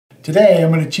Today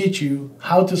I'm going to teach you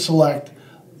how to select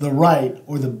the right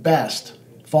or the best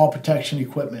fall protection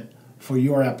equipment for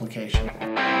your application.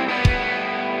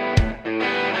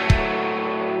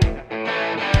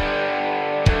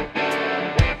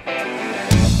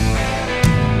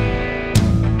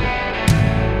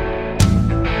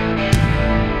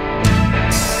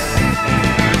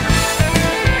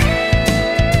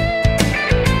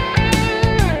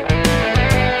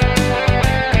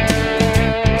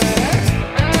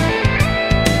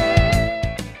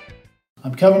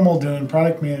 I'm Kevin Muldoon,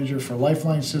 Product Manager for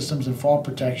Lifeline Systems and Fall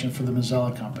Protection for the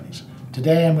MAZZELLA companies.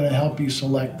 Today I'm going to help you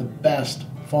select the best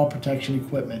fall protection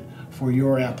equipment for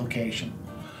your application.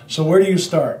 So where do you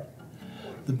start?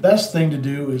 The best thing to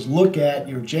do is look at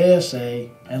your JSA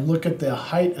and look at the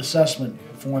height assessment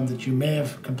form that you may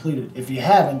have completed. If you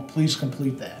haven't, please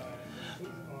complete that.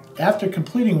 After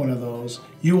completing one of those,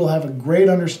 you will have a great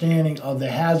understanding of the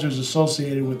hazards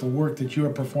associated with the work that you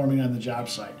are performing on the job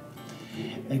site.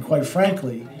 And quite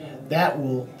frankly, that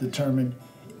will determine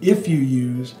if you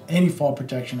use any fall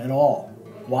protection at all.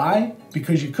 Why?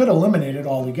 Because you could eliminate it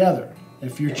altogether.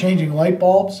 If you're changing light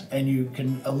bulbs and you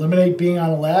can eliminate being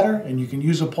on a ladder and you can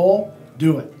use a pole,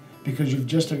 do it, because you've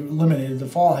just eliminated the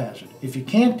fall hazard. If you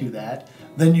can't do that,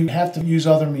 then you have to use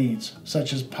other means,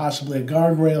 such as possibly a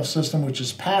guardrail system, which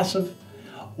is passive,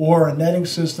 or a netting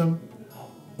system,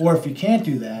 or if you can't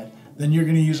do that, then you're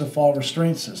going to use a fall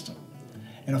restraint system.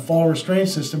 And a fall restraint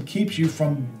system keeps you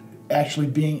from actually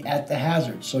being at the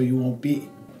hazard, so you won't be.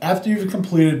 After you've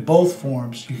completed both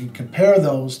forms, you can compare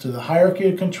those to the hierarchy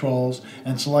of controls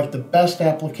and select the best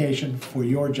application for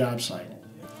your job site.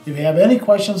 If you have any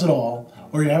questions at all,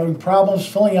 or you're having problems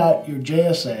filling out your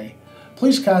JSA,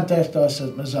 please contact us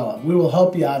at MAZZELLA. We will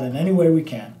help you out in any way we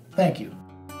can. Thank you.